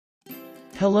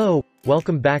Hello,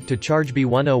 welcome back to Chargebee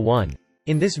 101.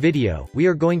 In this video, we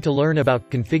are going to learn about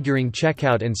configuring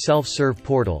checkout and self-serve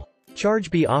portal.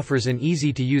 Chargebee offers an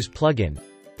easy-to-use plugin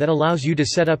that allows you to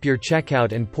set up your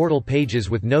checkout and portal pages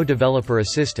with no developer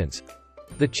assistance.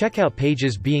 The checkout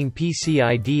pages being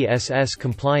PCI DSS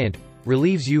compliant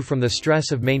relieves you from the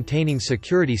stress of maintaining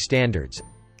security standards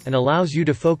and allows you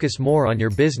to focus more on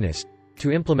your business.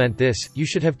 To implement this, you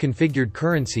should have configured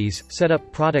currencies, set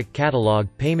up product catalog,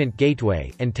 payment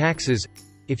gateway, and taxes.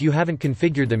 If you haven't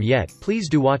configured them yet, please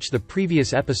do watch the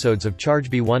previous episodes of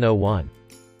Chargebee 101.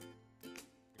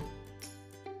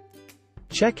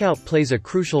 Checkout plays a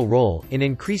crucial role in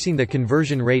increasing the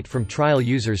conversion rate from trial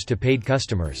users to paid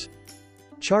customers.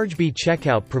 Chargebee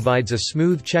Checkout provides a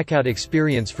smooth checkout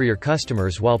experience for your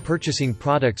customers while purchasing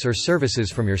products or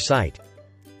services from your site.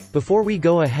 Before we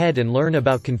go ahead and learn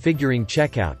about configuring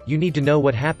checkout, you need to know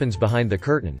what happens behind the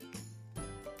curtain.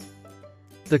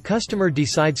 The customer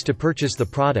decides to purchase the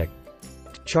product.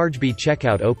 Chargebee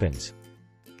Checkout opens.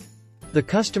 The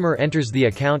customer enters the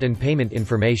account and payment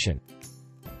information.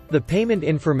 The payment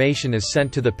information is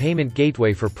sent to the payment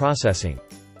gateway for processing.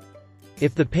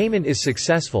 If the payment is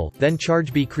successful, then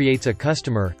Chargebee creates a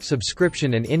customer,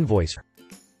 subscription and invoice.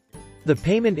 The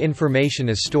payment information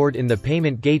is stored in the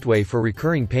payment gateway for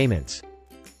recurring payments.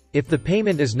 If the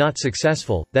payment is not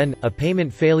successful, then a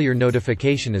payment failure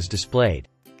notification is displayed.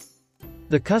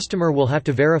 The customer will have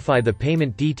to verify the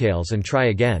payment details and try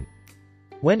again.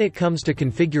 When it comes to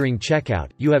configuring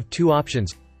checkout, you have two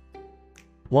options.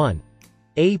 1.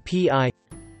 API.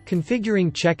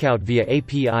 Configuring checkout via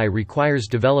API requires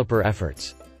developer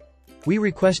efforts. We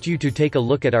request you to take a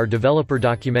look at our developer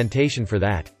documentation for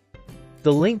that.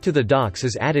 The link to the docs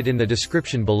is added in the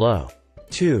description below.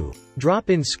 2.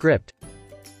 Drop-in script.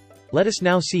 Let us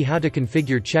now see how to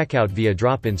configure checkout via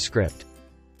drop-in script.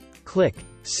 Click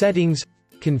Settings,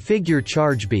 Configure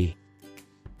Chargebee,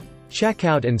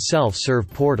 Checkout and Self-Serve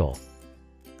Portal.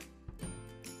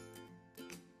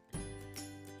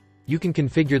 You can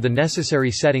configure the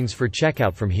necessary settings for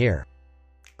checkout from here.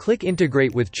 Click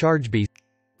Integrate with Chargebee.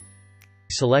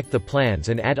 Select the plans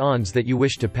and add-ons that you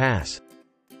wish to pass.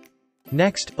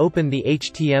 Next, open the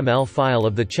HTML file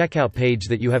of the checkout page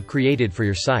that you have created for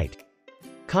your site.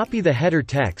 Copy the header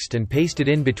text and paste it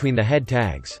in between the head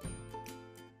tags.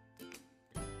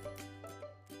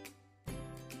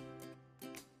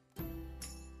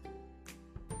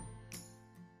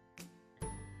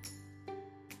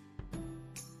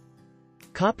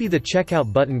 Copy the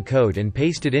checkout button code and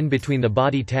paste it in between the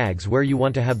body tags where you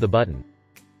want to have the button.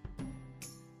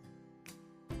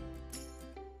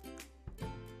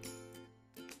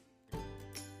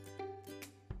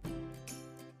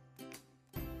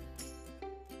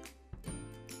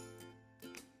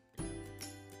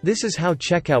 This is how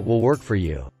checkout will work for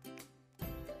you.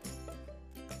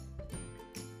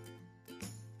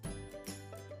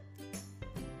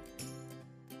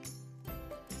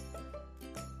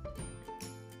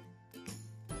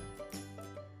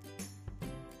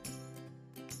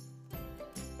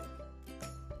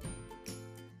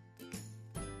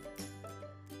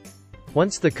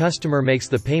 Once the customer makes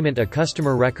the payment, a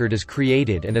customer record is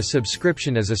created and a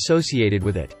subscription is associated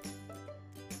with it.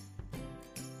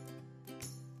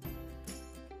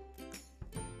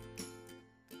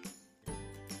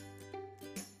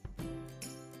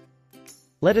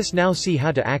 Let us now see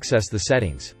how to access the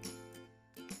settings.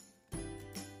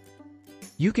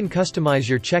 You can customize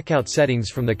your checkout settings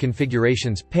from the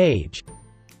Configurations page.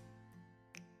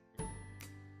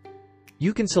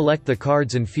 You can select the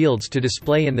cards and fields to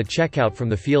display in the checkout from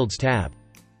the Fields tab.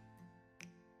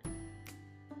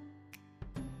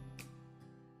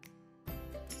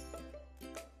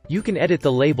 You can edit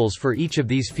the labels for each of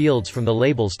these fields from the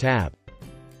Labels tab.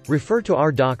 Refer to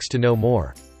our docs to know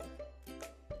more.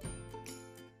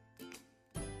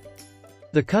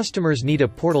 The customers need a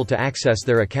portal to access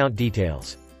their account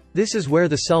details. This is where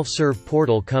the self-serve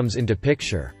portal comes into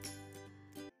picture.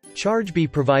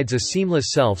 Chargebee provides a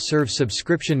seamless self-serve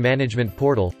subscription management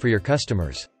portal for your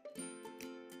customers.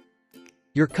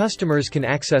 Your customers can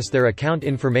access their account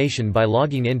information by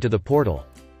logging into the portal.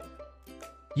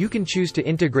 You can choose to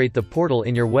integrate the portal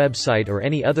in your website or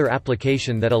any other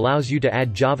application that allows you to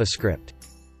add JavaScript.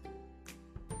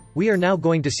 We are now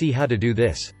going to see how to do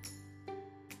this.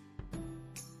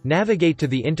 Navigate to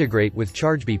the Integrate with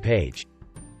Chargebee page.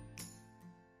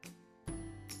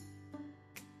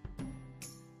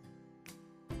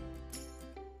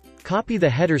 Copy the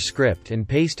header script and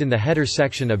paste in the header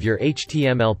section of your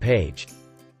HTML page.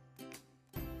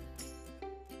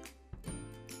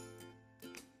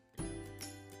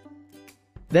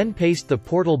 Then paste the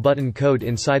portal button code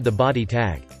inside the body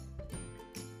tag.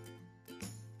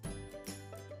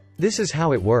 This is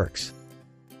how it works.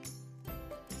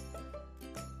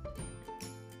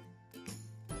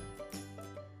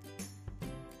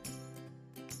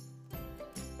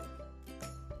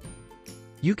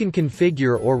 You can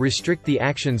configure or restrict the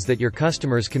actions that your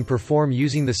customers can perform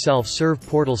using the self-serve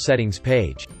portal settings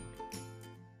page.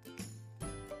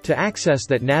 To access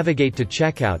that, navigate to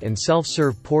Checkout and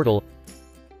Self-Serve Portal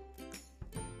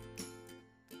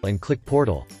and click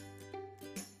Portal.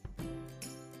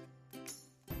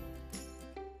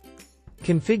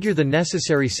 Configure the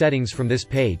necessary settings from this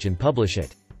page and publish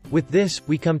it. With this,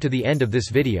 we come to the end of this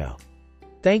video.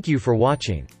 Thank you for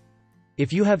watching.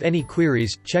 If you have any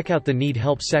queries, check out the Need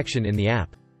Help section in the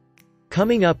app.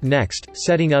 Coming up next,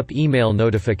 setting up email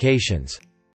notifications.